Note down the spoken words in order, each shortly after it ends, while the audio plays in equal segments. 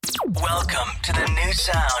Welcome to the new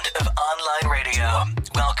sound of online radio.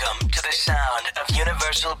 Welcome to the sound of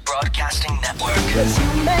Universal Broadcasting Network. 'Cause you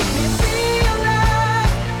make me feel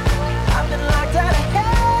like I've been locked out of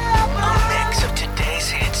heaven. A mix of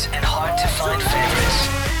today's hits and hard-to-find favorites,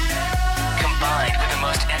 combined with the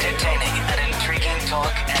most entertaining and intriguing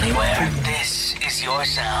talk anywhere. This is your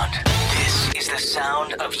sound. This is the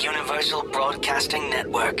sound of Universal Broadcasting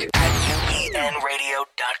Network at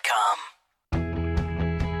UBNradio.com.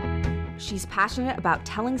 She's passionate about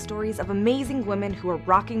telling stories of amazing women who are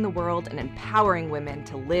rocking the world and empowering women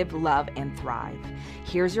to live, love, and thrive.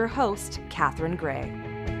 Here's your host, Catherine Gray.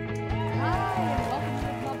 Hi, and welcome to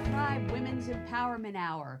the Club Thrive Women's Empowerment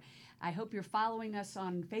Hour. I hope you're following us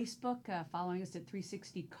on Facebook, following us at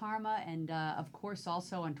 360 Karma, and of course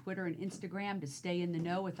also on Twitter and Instagram to stay in the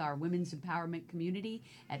know with our women's empowerment community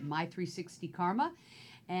at My360 Karma.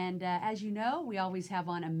 And as you know, we always have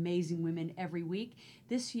on amazing women every week.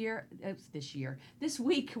 This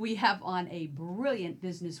week we have on a brilliant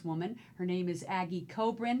businesswoman. Her name is Aggie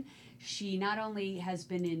Kobrin. She not only has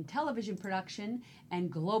been in television production and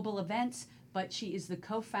global events, but she is the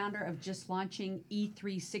co-founder of just launching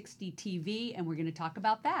E360 TV, and we're going to talk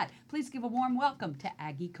about that. Please give a warm welcome to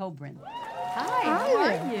Aggie Kobrin. Hi, how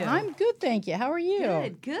are you? I'm good, thank you. How are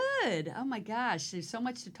you? Good. Oh my gosh, there's so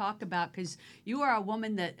much to talk about because you are a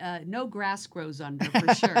woman that no grass grows under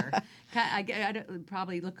for sure. I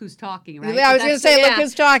probably look who's talking, right? I was going to say, look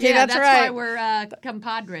who's talking. Yeah, that's right. That's why we're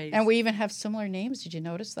compadres. And we even have similar names. Did you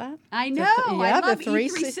notice that? I know. I love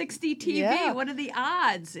E360 TV. Yeah. What are the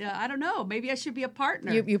odds? I don't know. Maybe I should be a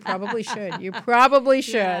partner. You probably should. You probably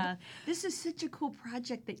should. Yeah. This is such a cool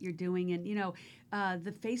project that you're doing. And,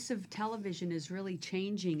 the face of television is really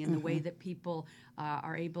changing in the way that people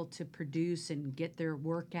are able to produce and get their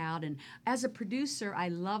work out. And as a producer, I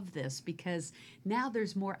love this because now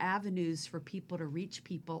there's more avenues for people to reach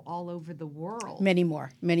people all over the world. Many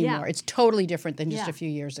more. It's totally different than just a few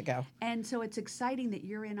years ago. And so it's exciting that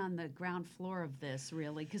you're in on the ground floor of this,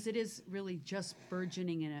 really, because it is really just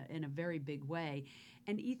burgeoning in a very big way.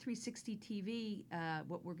 And E360 TV,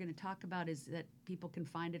 what we're going to talk about is that people can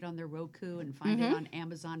find it on their Roku and find it on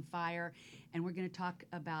Amazon Fire. And we're going to talk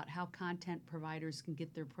about how content providers can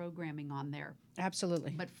get their programming on there.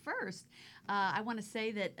 Absolutely. But first, I want to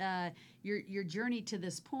say that your journey to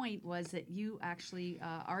this point was that you actually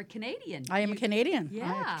are a Canadian. I am a Canadian.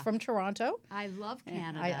 Yeah. I'm from Toronto. I love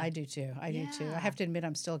Canada. I do too. I do too. I have to admit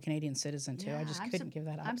I'm still a Canadian citizen too. I just couldn't give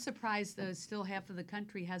that up. I'm surprised still half of the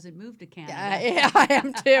country hasn't moved to Canada. Yeah, I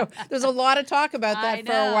am too. There's a lot of talk about that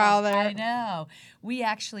for a while there. I know. We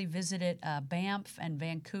actually visited Banff and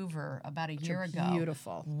Vancouver about a year ago.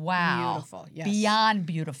 Beautiful. Wow. Beautiful. Yes. Beyond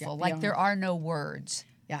beautiful. Yeah, like there are no words.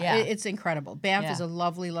 Yeah. It's incredible. Banff is a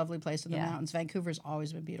lovely, lovely place in the mountains. Vancouver's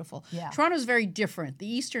always been beautiful. Yeah. Toronto's very different. The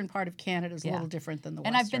eastern part of Canada is a little different than the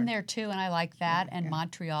western. And I've been there too, and I like that. And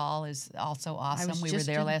Montreal is also awesome. We were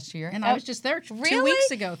there last year. And I was just there 2 weeks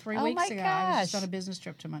ago, 3 weeks ago. Gosh. I was just on a business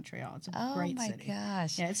trip to Montreal. It's a great city. Oh, my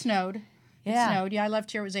gosh. Yeah, it snowed. It snowed. Yeah, I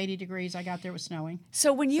left here. It was 80 degrees. I got there. It was snowing.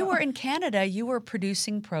 So when you were in Canada, you were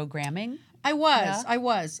producing programming. I was.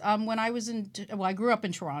 When I was I grew up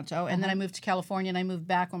in Toronto, and then I moved to California, and I moved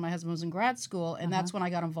back when my husband was in grad school, and that's when I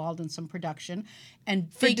got involved in some production.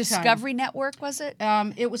 And for Discovery Network, was it?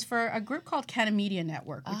 It was for a group called Canada Media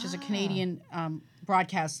Network, which is a Canadian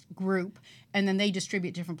broadcast group, and then they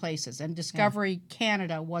distribute different places. And Discovery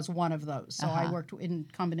Canada was one of those. So I worked in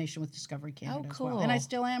combination with Discovery Canada as well. And I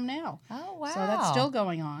still am now. Oh, wow. So that's still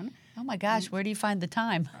going on. Oh, my gosh. Where do you find the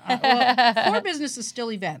time? Core business is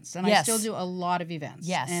still events, and I still do a lot of events.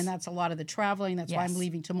 Yes. And that's a lot of the traveling. That's why I'm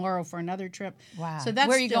leaving tomorrow for another trip. Wow. So that's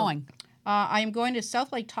Where are you going? I am going to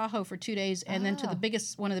South Lake Tahoe for 2 days, and then to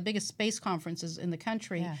one of the biggest space conferences in the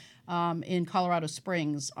country in Colorado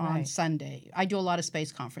Springs on Sunday. I do a lot of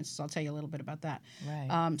space conferences. I'll tell you a little bit about that.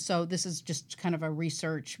 Right. So this is just kind of a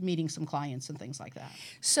research, meeting some clients and things like that.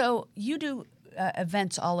 So you do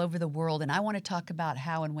events all over the world, and I want to talk about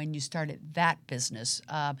how and when you started that business.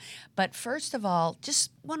 But first of all,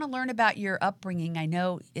 just want to learn about your upbringing. I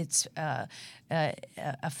know it's a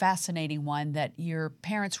fascinating one that your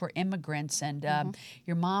parents were immigrants, and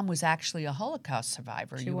your mom was actually a Holocaust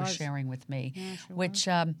survivor. She you was. were sharing with me, Yeah, she which.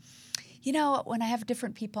 When I have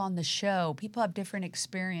different people on the show, people have different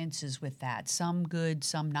experiences with that. Some good,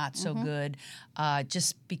 some not so good,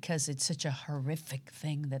 just because it's such a horrific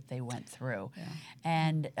thing that they went through. Yeah.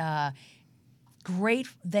 And great,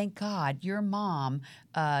 thank God, your mom,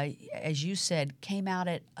 as you said, came out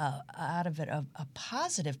of it a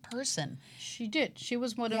positive person. She did. She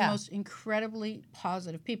was one of the most incredibly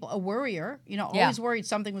positive people. A worrier, always worried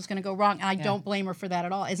something was going to go wrong, and I don't blame her for that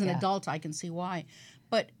at all. As an adult, I can see why.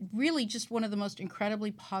 but really just one of the most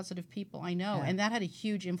incredibly positive people I know. And that had a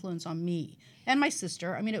huge influence on me and my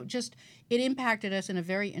sister. I mean, it impacted us in a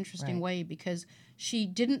very interesting way because she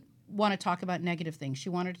didn't want to talk about negative things. She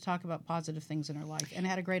wanted to talk about positive things in her life and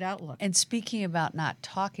had a great outlook. And speaking about not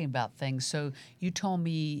talking about things, so you told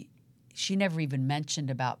me she never even mentioned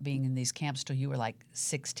about being in these camps till you were like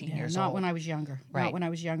 16 years old. Not when I was younger. Right. Not when I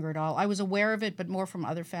was younger at all. I was aware of it, but more from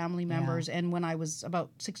other family members. And when I was about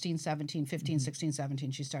 16, 17, 15, 16,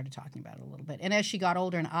 17, she started talking about it a little bit. And as she got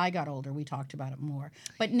older and I got older, we talked about it more.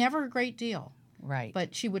 But never a great deal. Right.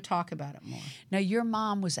 But she would talk about it more. Now, your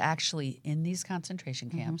mom was actually in these concentration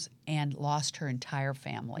camps and lost her entire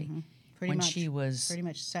family Pretty much. she was... Pretty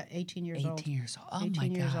much 18 years old. 18 years old. Oh, 18 my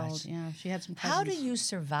years gosh. old, yeah. She had some cousins. How do you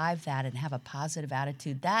survive that and have a positive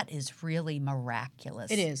attitude? That is really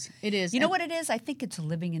miraculous. It is. It is. You know what it is? I think it's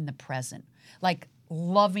living in the present. Like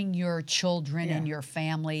loving your children and your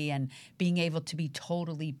family and being able to be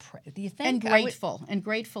totally... Do you think? And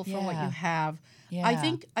grateful for what you have. Yeah.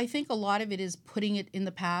 I think a lot of it is putting it in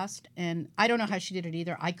the past, and I don't know how she did it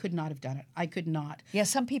either. I could not have done it. I could not. Yeah,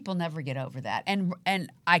 some people never get over that, and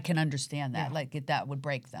I can understand that. Like that would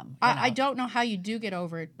break them. I don't know how you do get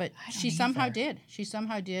over it, but she somehow either. did. She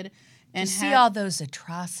somehow did, and to see all those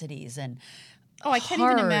atrocities and I can't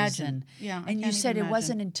even imagine. And, yeah, and you said it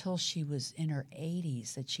wasn't until she was in her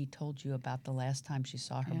 80s that she told you about the last time she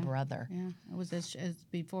saw her brother. Yeah, it was as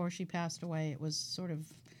before she passed away. It was sort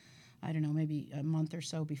of, I don't know, maybe a month or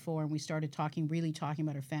so before, and we started really talking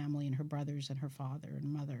about her family and her brothers and her father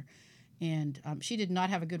and mother. And she did not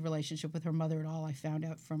have a good relationship with her mother at all. I found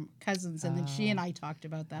out from cousins, and then she and I talked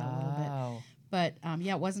about that a little bit. But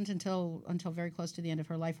it wasn't until very close to the end of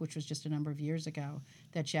her life, which was just a number of years ago,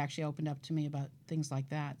 that she actually opened up to me about things like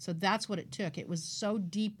that. So that's what it took. It was so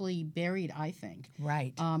deeply buried, I think,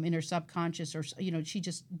 right, in her subconscious, or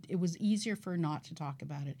it was easier for her not to talk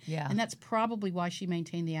about it. Yeah, and that's probably why she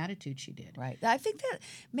maintained the attitude she did. Right. I think that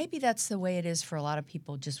maybe that's the way it is for a lot of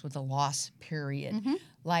people, just with a loss period.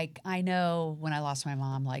 Like I know when I lost my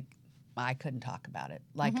mom, like, I couldn't talk about it.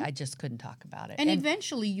 Like, I just couldn't talk about it. And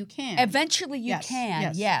eventually you can. Eventually you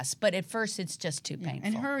can, yes. But at first it's just too painful.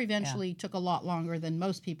 And her eventually took a lot longer than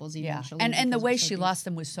most people's eventually. And the way she lost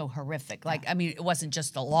them was so horrific. Like, I mean, it wasn't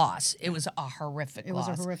just a loss. It was a horrific loss.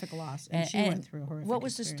 It was a horrific loss. And she went through a horrific What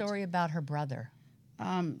was experience. the story about her brother?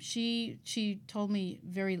 She told me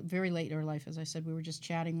very, very late in her life, as I said, we were just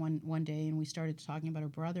chatting one day and we started talking about her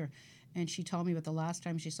brother. And she told me that the last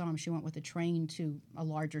time she saw him, she went with a train to a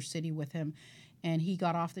larger city with him. And he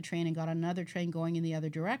got off the train and got on another train going in the other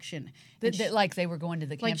direction. Like they were going to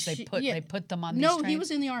the camps, they put them on these trains? No, he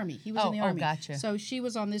was in the Army. He was in the Army. Oh, gotcha. So she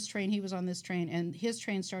was on this train, he was on this train, and his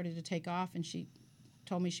train started to take off, and she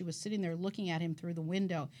told me she was sitting there looking at him through the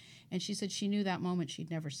window. And she said she knew that moment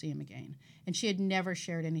she'd never see him again. And she had never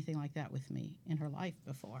shared anything like that with me in her life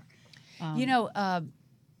before.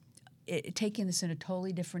 Taking this in a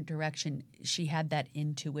totally different direction, she had that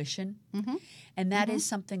intuition. And that is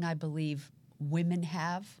something I believe women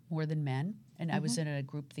have more than men. And I was in a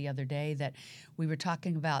group the other day that we were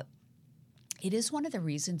talking about. It is one of the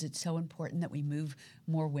reasons it's so important that we move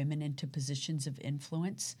more women into positions of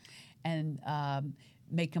influence and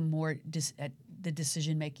make them more at the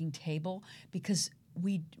decision-making table, because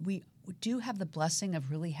we do have the blessing of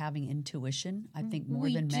really having intuition, I think, more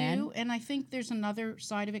than men. We do, and I think there's another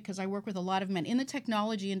side of it, because I work with a lot of men. In the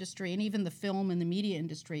technology industry and even the film and the media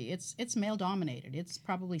industry, it's male-dominated. It's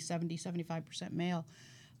probably 70-75% male.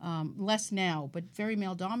 Less now, but very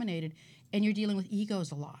male-dominated. And you're dealing with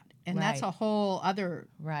egos a lot. And that's a whole other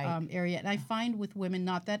area. And I find with women,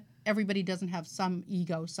 not that everybody doesn't have some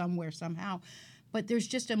ego somewhere, somehow, but there's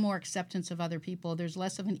just a more acceptance of other people. There's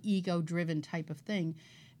less of an ego-driven type of thing.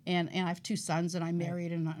 And I have 2 sons, and I'm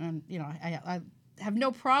married, and I have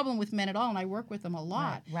no problem with men at all, and I work with them a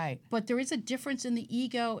lot. Right. But there is a difference in the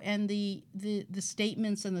ego and the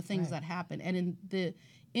statements and the things that happen. And in the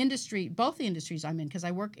industry, both the industries I'm in, because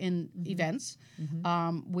I work in events,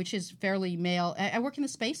 which is fairly male. I work in the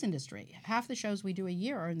space industry. Half the shows we do a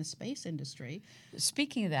year are in the space industry.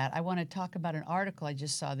 Speaking of that, I want to talk about an article I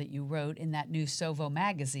just saw that you wrote in that new Sovo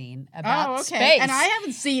magazine about space. And I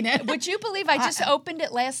haven't seen it. Would you believe I just opened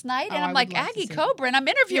it last night? And I'm like, Aggie Kobrin, it. I'm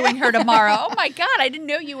interviewing her tomorrow. Oh, my God. I didn't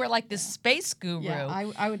know you were like this space guru.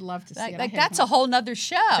 Yeah, I would love to see it. Like that's a whole nother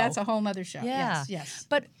show. That's a whole nother show. Yeah. Yes.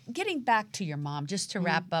 But getting back to your mom, just to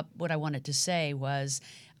wrap up, what I wanted to say was,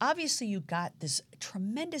 obviously you got this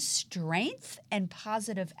tremendous strength and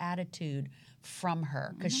positive attitude from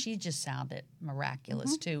her, because she just sounded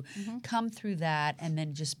miraculous to come through that and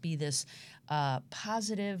then just be this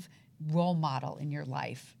positive, role model in your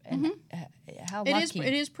life, and how lucky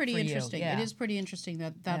it is pretty for you. interesting. Yeah. It is pretty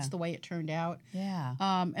interesting that's the way it turned out. Yeah.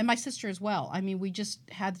 And my sister as well. I mean, we just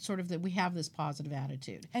had sort of we have this positive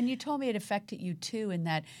attitude. And you told me it affected you too, in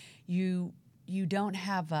that you don't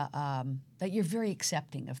have that you're very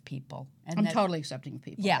accepting of people. And I'm totally accepting of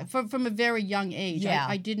people. Yeah. From a very young age, Yeah.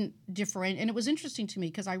 I didn't differentiate. And it was interesting to me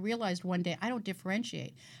because I realized one day I don't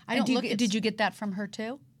differentiate. Did you get that from her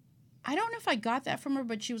too? I don't know if I got that from her,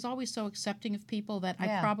 but she was always so accepting of people that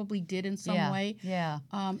I probably did in some way. Yeah.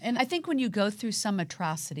 And I think when you go through some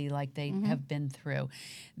atrocity like they have been through,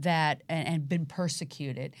 that and been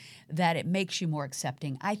persecuted, that it makes you more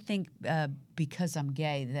accepting. I think because I'm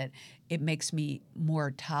gay, that it makes me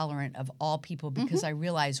more tolerant of all people because I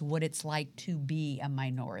realize what it's like to be a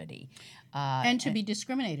minority. And to be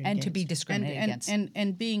discriminated against. And to be discriminated against.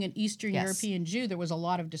 And being an Eastern European Jew, there was a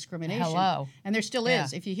lot of discrimination. Hello. And there still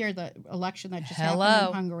is. If you hear the election that just Hello. happened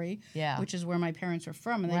in Hungary, Yeah. which is where my parents are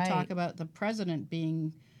from, and they talk about the president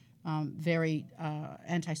being very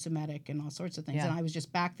anti-Semitic and all sorts of things. Yeah. And I was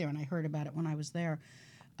just back there, and I heard about it when I was there.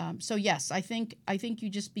 So yes, I think you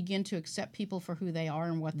just begin to accept people for who they are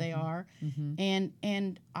and what they are,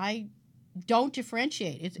 and I don't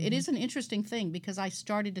differentiate. It is an interesting thing because I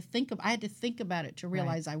started to I had to think about it to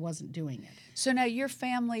realize I wasn't doing it. So now your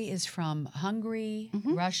family is from Hungary,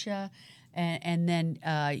 Russia, and then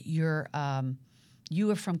you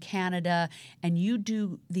are from Canada, and you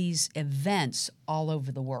do these events all over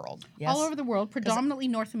the world. Yes? All over the world, predominantly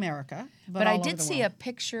North America. But all I over did the see world. a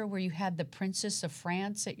picture where you had the Princess of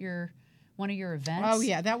France at one of your events. Oh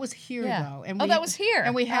yeah, that was here though. And that was here.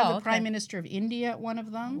 And we have the okay. Prime Minister of India at one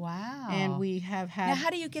of them. Wow. And we have had. Now, how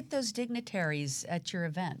do you get those dignitaries at your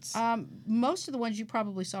events? Most of the ones you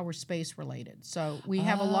probably saw were space related. So we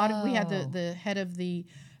have a lot of. We had the head of the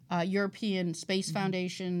European Space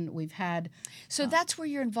Foundation. We've had. So that's where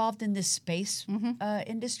you're involved in this space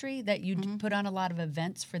industry, that you put on a lot of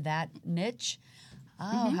events for that niche.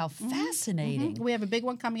 Oh, how fascinating. We have a big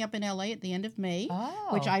one coming up in LA at the end of May,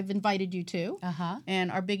 which I've invited you to. And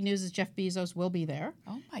our big news is Jeff Bezos will be there.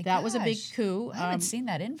 Oh, my gosh. That was a big coup. I haven't seen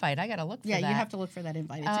that invite. I got to look for that. Yeah, you have to look for that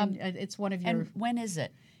invite. It's one of your... And when is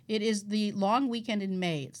it? It is the long weekend in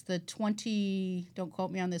May. It's the don't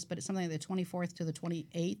quote me on this, but it's something like the 24th to the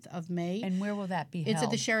 28th of May. And where will that be held? It's at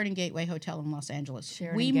the Sheraton Gateway Hotel in Los Angeles.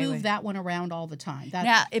 We move that one around all the time.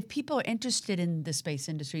 Now, if people are interested in the space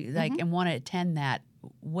industry and want to attend that,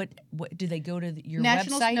 what do they go to your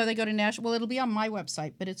website? No, they go to National. Well, it'll be on my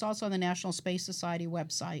website, but it's also on the National Space Society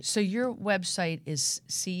website. So your website is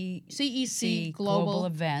CEC Global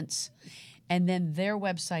Events. And then their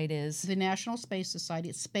website is? The National Space Society.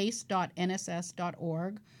 It's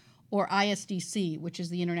space.nss.org or ISDC, which is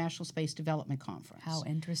the International Space Development Conference. How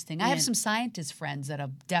interesting. I have some scientist friends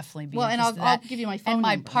that'll definitely be interested interested in that. I'll give you my phone number. And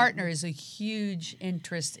my number. partner is a huge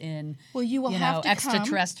interest in you will have to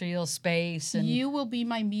extraterrestrial space. And you will be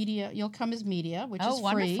my media. You'll come as media, which is free.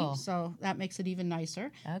 Wonderful. So that makes it even nicer.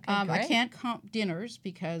 Okay, I great. can't comp dinners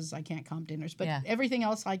because I can't comp dinners, but everything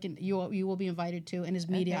else I can. You will be invited to, and as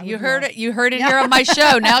media. Okay. You heard it here on my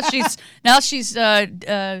show. Now she's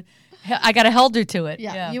I got to held her to it.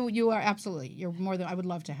 Yeah. You are absolutely. You're more than. I would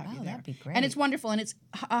love to have you there. That'd be great. And it's wonderful, and it's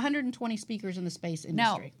 120 speakers in the space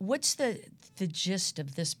industry. Now, what's the gist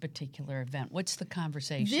of this particular event? What's the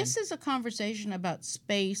conversation? This is a conversation about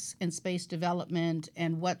space and space development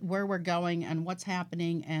and where we're going and what's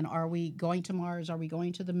happening, and are we going to Mars? Are we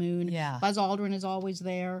going to the moon? Yeah. Buzz Aldrin is always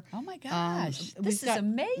there. Oh my gosh, this is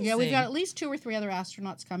amazing. Yeah, we've got at least 2 or 3 other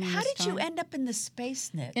astronauts coming. How did you end up in the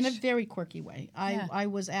space niche? In a very quirky way. I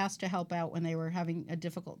was asked to help out when they were having a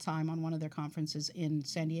difficult time on one of their conferences in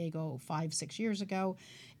San Diego 5-6 years ago.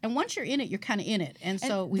 And once you're in it, you're kind of in it. And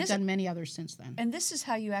so we've done many others since then. And this is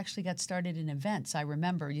how you actually got started in events. I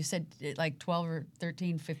remember you said like 12 or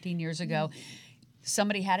 13, 15 years ago.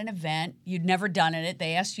 Somebody had an event. You'd never done it.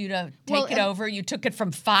 They asked you to take it over. You took it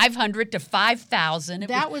from 500 to 5,000.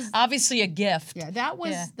 That was obviously a gift. Yeah, that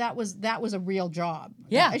was a real job.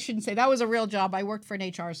 Yeah, I shouldn't say that was a real job. I worked for an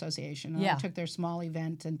HR association. And I took their small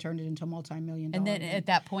event and turned it into a multi-million-dollar. And then at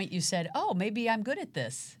that point, you said, "Oh, maybe I'm good at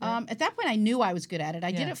this." At that point, I knew I was good at it.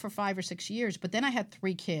 I did it for 5 or 6 years, but then I had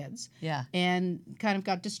 3 kids. Yeah, and kind of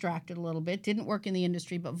got distracted a little bit. Didn't work in the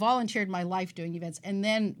industry, but volunteered my life doing events. And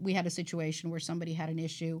then we had a situation where somebody somebody had an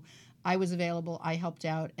issue, I was available. I helped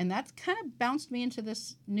out, and that kind of bounced me into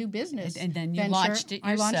this new business. And then you venture. launched it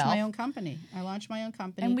yourself. I launched my own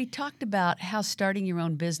company. And we talked about how starting your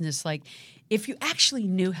own business, like if you actually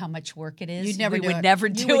knew how much work it is, you would never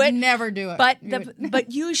do it. You would never do it.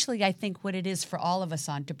 But usually, I think what it is for all of us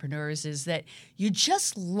entrepreneurs is that you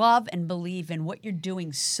just love and believe in what you're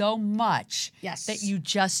doing so much that you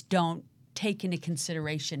just don't take into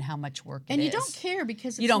consideration how much work it is. And you don't care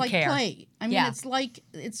because it's like play. I mean,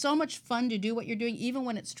 it's so much fun to do what you're doing, even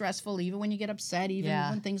when it's stressful, even when you get upset, even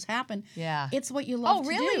when things happen. Yeah. It's what you love to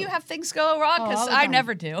do. Oh, really? You have things go wrong? Because I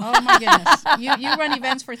never do. Oh, my goodness. You run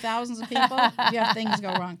events for thousands of people, you have things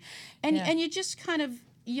go wrong. And you just kind of,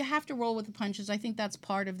 you have to roll with the punches. I think that's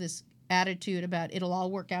part of this attitude about it'll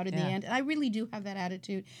all work out in the end, and I really do have that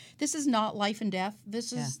attitude. This is not life and death.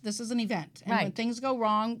 This is an event, and when things go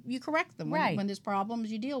wrong, you correct them. When there's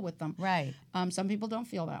problems, you deal with them. Right. Some people don't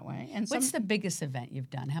feel that way. And what's the biggest event you've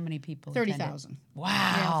done? How many people? 30,000. Wow.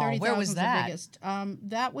 Yeah, 30,000 Where was that? The biggest.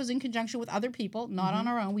 That was in conjunction with other people, not on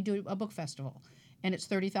our own. We do a book festival. And it's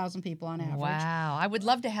 30,000 people on average. Wow. I would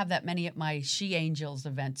love to have that many at my She Angels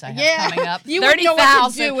events I have coming up. You wouldn't know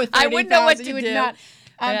what to do with 30,000. I wouldn't know what to do. Not.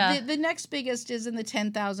 The next biggest is in the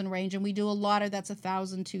 10,000 range, and we do a lot of that's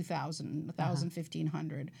 1,000, 2,000, 1,000,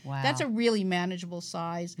 1,500. Wow. That's a really manageable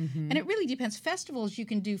size, and it really depends. Festivals, you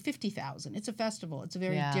can do 50,000. It's a festival. It's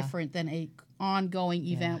very different than a ongoing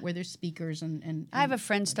event where there's speakers and I have a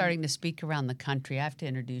friend starting to speak around the country. I have to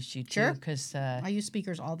introduce you to because I use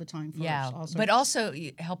speakers all the time. But also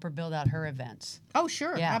help her build out her events. Oh,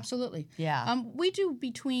 sure, absolutely. Yeah. We do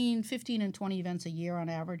between 15 and 20 events a year on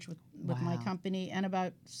average with my company, and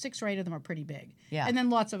about 6 or 8 of them are pretty big. Yeah. And then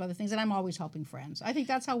lots of other things, and I'm always helping friends. I think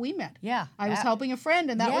that's how we met. Yeah. I was helping a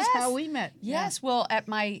friend, and that was how we met. Yes. Yeah. Well, at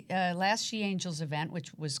my last She Angels event,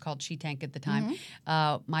 which was called She Tank at the time,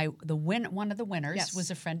 one of the winners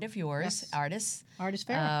was a friend of yours, Artis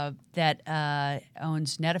Farah, that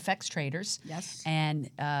owns Net Effects Traders. Yes. And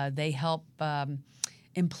they help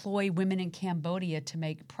employ women in Cambodia to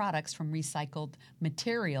make products from recycled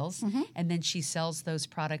materials, and then she sells those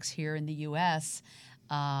products here in the U.S.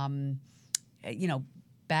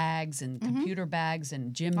 Bags and computer bags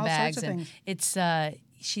and gym bags, sorts of and things. It's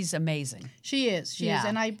she's amazing. She is,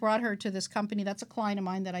 and I brought her to this company that's a client of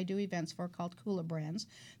mine that I do events for called Cooler Brands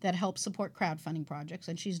that helps support crowdfunding projects,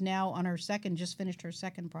 and she's now on her just finished her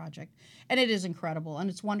second project, and it is incredible, and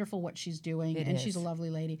it's wonderful what she's doing, she's a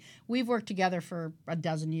lovely lady. We've worked together for a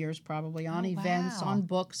dozen years probably on events, on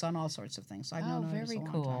books, on all sorts of things. So I've known her for a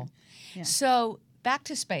long time. Yeah. So back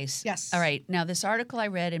to space. Yes. All right. Now this article I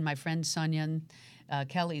read in my friend Sonia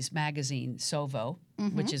Kelly's magazine, Sovo,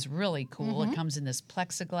 which is really cool. It comes in this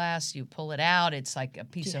plexiglass. You pull it out. It's like a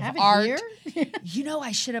piece of art. Here?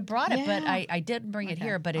 I should have brought it, but I didn't bring it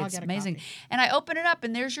here, but it's amazing. And I open it up,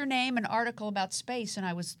 and there's your name, an article about space, and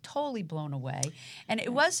I was totally blown away. And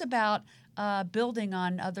it was about building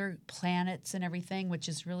on other planets and everything, which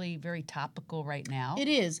is really very topical right now. It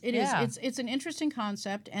is. It's an interesting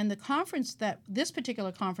concept, and this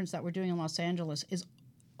particular conference that we're doing in Los Angeles is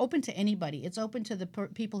open to anybody. It's open to the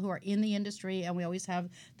people who are in the industry, and we always have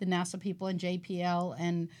the NASA people and JPL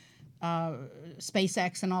and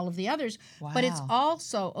SpaceX and all of the others. Wow. But it's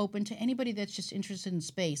also open to anybody that's just interested in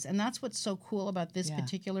space, and that's what's so cool about this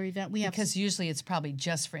particular event. Because usually it's probably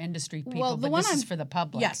just for industry people, but this is for the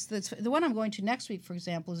public. Yes, the one I'm going to next week, for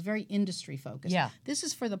example, is very industry focused. Yeah. This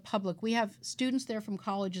is for the public. We have students there from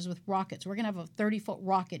colleges with rockets. We're going to have a 30-foot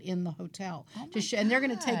rocket in the hotel, and they're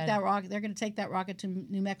going to take that rocket. They're going to take that rocket to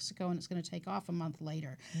New Mexico, and it's going to take off a month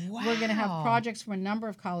later. Wow. We're going to have projects from a number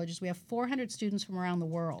of colleges. We have 400 students from around the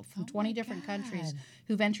world, from 20 different countries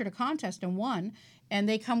who've entered a contest and won, and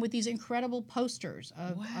they come with these incredible posters.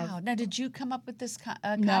 Now, did you come up with this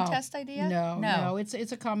contest idea? No.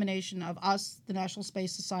 It's a combination of us, the National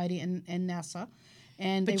Space Society, and NASA.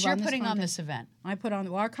 But you're putting on this event.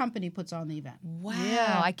 Our company puts on the event. Wow.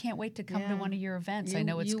 Yeah. I can't wait to come to one of your events. I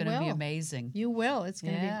know it's going to be amazing. You will. It's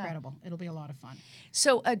going to be incredible. It'll be a lot of fun.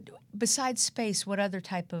 So besides space, what other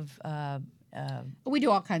type of we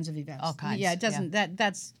do all kinds of events. All kinds. Yeah, it doesn't.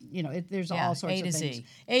 There's all sorts of things.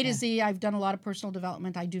 A to Z. I've done a lot of personal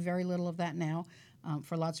development. I do very little of that now,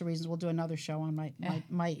 for lots of reasons. We'll do another show on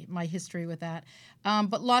my history with that.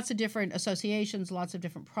 But lots of different associations, lots of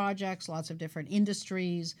different projects, lots of different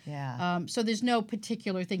industries. Yeah. So there's no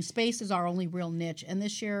particular thing. Space is our only real niche. And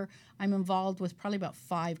this year I'm involved with probably about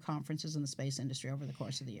 5 conferences in the space industry over the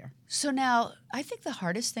course of the year. So now, I think the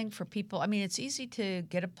hardest thing for people, I mean, it's easy to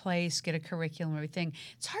get a place, get a curriculum, everything.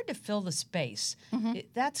 It's hard to fill the space.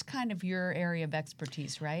 That's kind of your area of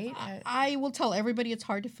expertise, right? I will tell everybody it's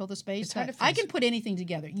hard to fill the space. It's hard to fill I can put anything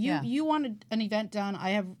together. Yeah. You want an event done. I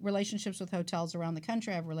have relationships with hotels around the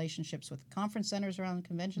country. I have relationships with conference centers around the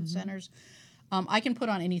convention centers. I can put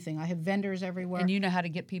on anything. I have vendors everywhere. And you know how to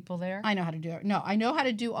get people there? I know how to do it. No, I know how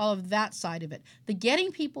to do all of that side of it. The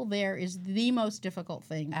getting people there is the most difficult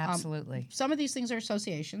thing. Absolutely. Some of these things are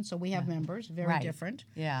associations, so we have members, very different.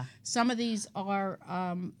 Yeah. Some of these are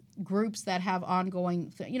groups that have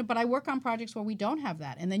ongoing, but I work on projects where we don't have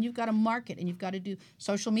that. And then you've got to market, and you've got to do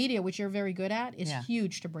social media, which you're very good at. It's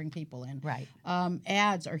huge to bring people in. Right.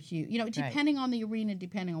 Ads are huge, depending on the arena,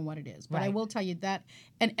 depending on what it is. But I will tell you that,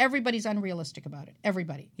 and everybody's unrealistic about it.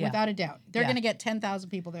 Everybody, without a doubt. They're going to get 10,000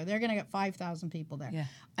 people there. They're going to get 5,000 people there. Yeah.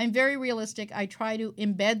 I'm very realistic. I try to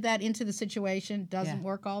embed that into the situation. Doesn't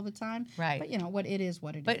work all the time. Right. But what it is,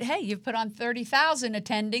 what it is. But hey, you've put on 30,000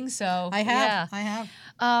 attending, so I have. I have.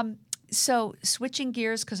 So switching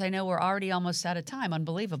gears, because I know we're already almost out of time.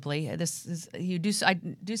 Unbelievably, this is I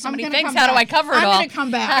do so many things. How do I cover it all? I'm going to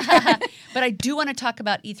come back. But I do want to talk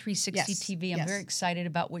about E360 Yes. TV. I'm very excited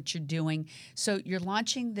about what you're doing. So you're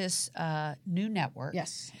launching this new network.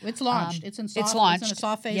 Yes, it's launched. It's in launched. It's in a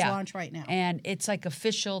soft phase launch right now, and it's like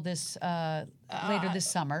official this later this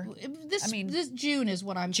summer. This June is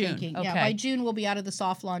what I'm thinking. Okay. Yeah, by June we'll be out of the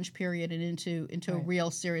soft launch period and into a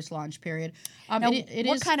real serious launch period. Now,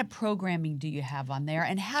 what kind of programming do you have on there,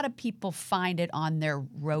 and how do people find it on their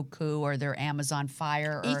Roku or their Amazon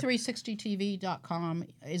Fire? E360TV.com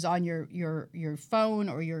is on your phone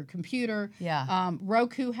or your computer. Yeah.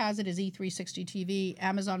 Roku has it as E360 TV.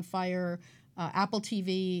 Amazon Fire. Apple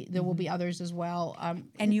TV. There will be others as well.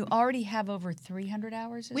 And you already have over 300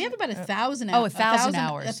 hours? We have about 1,000 hours. 1,000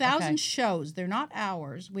 hours. 1,000 shows. They're not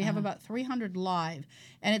hours. We have about 300 live.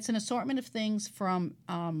 And it's an assortment of things from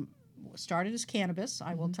started as cannabis.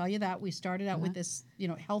 I will tell you that. We started out with this,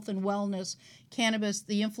 health and wellness, cannabis,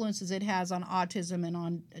 the influences it has on autism and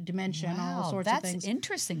on dementia and all sorts of things. That's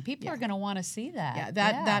interesting. People are going to want to see that. Yeah,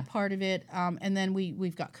 that part of it. And then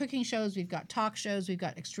we've got cooking shows, we've got talk shows, we've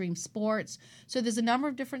got extreme sports. So there's a number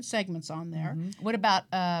of different segments on there. What about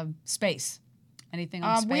space? Anything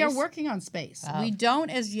on space? We are working on space. We don't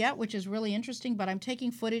as yet, which is really interesting, but I'm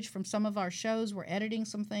taking footage from some of our shows. We're editing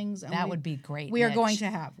some things. And that would be great. We are going to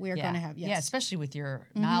have. We are going to have, yes. Yeah, especially with your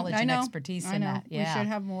knowledge and expertise in that. Yeah. We should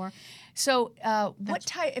have more. So what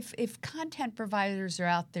type, if content providers are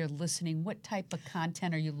out there listening, what type of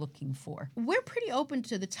content are you looking for? We're pretty open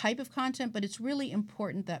to the type of content, but it's really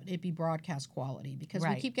important that it be broadcast quality because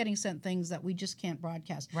we keep getting sent things that we just can't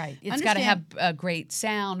broadcast. Right. It's got to have great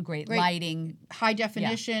sound, great lighting. High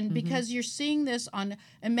definition, because you're seeing this on,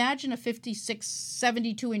 imagine a 56,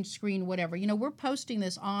 72-inch screen, whatever. We're posting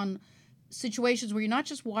this on situations where you're not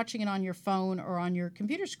just watching it on your phone or on your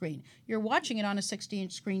computer screen. You're watching it on a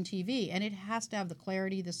 60-inch screen TV, and it has to have the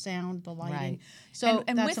clarity, the sound, the lighting. Right. So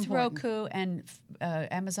and that's with important. Roku and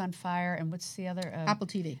Amazon Fire and what's the other? Apple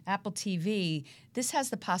TV. Apple TV. This has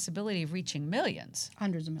the possibility of reaching millions.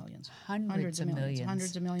 Hundreds of millions. Hundreds of millions.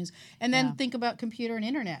 Hundreds of millions. And then think about computer and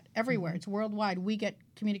internet everywhere. It's worldwide. We get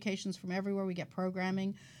communications from everywhere. We get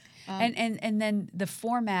programming. And then the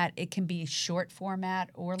format, it can be short format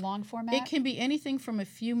or long format? It can be anything from a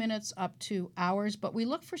few minutes up to hours, but we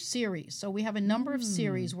look for series. So we have a number of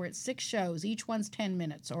series where it's 6 shows, each one's 10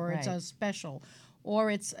 minutes, or it's a special,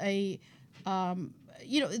 or it's a...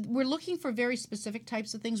 we're looking for very specific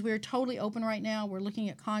types of things. We're totally open right now. We're looking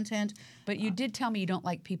at content. But you did tell me you don't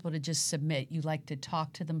like people to just submit. You like to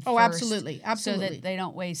talk to them first. Oh, absolutely. Absolutely. So that they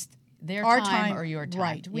don't waste their our time or your time.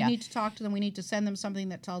 Right. We need to talk to them. We need to send them something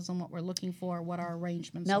that tells them what we're looking for, what our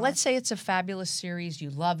arrangements are. Now, let's say it's a fabulous series. You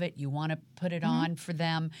love it. You want to put it on for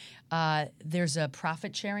them. There's a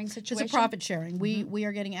profit-sharing situation? It's a profit-sharing. We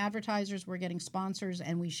are getting advertisers, we're getting sponsors,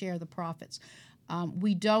 and we share the profits.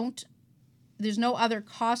 There's no other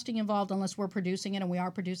costing involved unless we're producing it, and we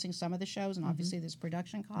are producing some of the shows, and obviously there's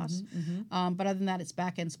production costs. But other than that, it's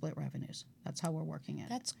back-end split revenues. That's how we're working it.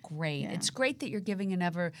 That's great. Yeah. It's great that you're giving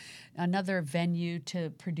another venue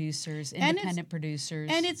to producers, independent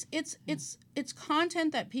producers. And it's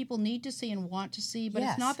content that people need to see and want to see, but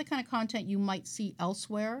it's not the kind of content you might see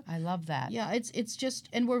elsewhere. I love that. Yeah, it's just,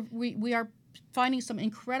 and we are finding some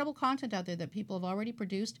incredible content out there that people have already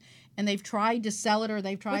produced, and they've tried to sell it or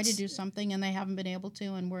they've tried to do something and they haven't been able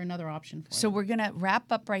to, and we're another option for them. So we're going to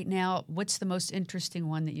wrap up right now. What's the most interesting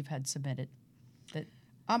one that you've had submitted?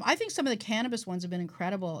 I think some of the cannabis ones have been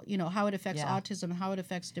incredible. You know, how it affects autism, how it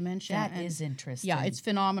affects dementia. That is interesting. Yeah, it's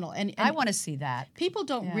phenomenal. And I want to see that. People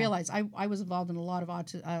don't realize. I was involved in a lot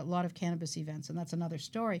of cannabis events, and that's another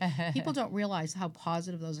story. People don't realize how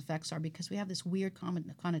positive those effects are because we have this weird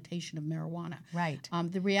connotation of marijuana. Right.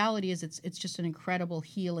 The reality is, it's just an incredible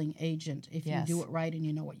healing agent if you do it right and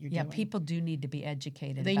you know what you're doing. Yeah, people do need to be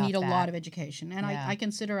educated. They about need a that. lot of education, and I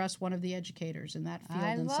consider us one of the educators in that field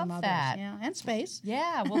and some others. That. Yeah, and space.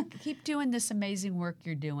 Yeah, well, keep doing this amazing work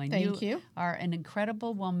you're doing. Thank you. You are an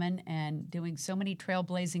incredible woman and doing so many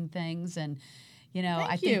trailblazing things. And, you know,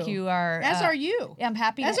 I think you are. As are you. I'm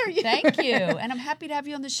happy. As are you. Thank you. And I'm happy to have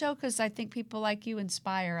you on the show because I think people like you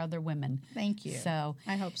inspire other women. Thank you. So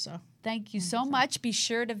I hope so. Thank you so much. Be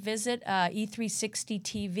sure to visit E360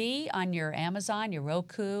 TV on your Amazon, your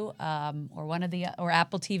Roku, or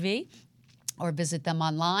Apple TV. Or visit them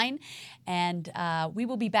online. And we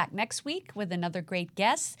will be back next week with another great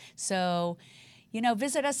guest. So, you know,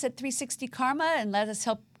 visit us at 360 Karma and let us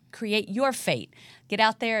help create your fate. Get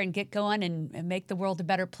out there and get going and make the world a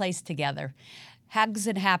better place together. Hugs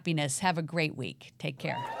and happiness. Have a great week. Take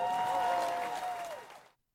care.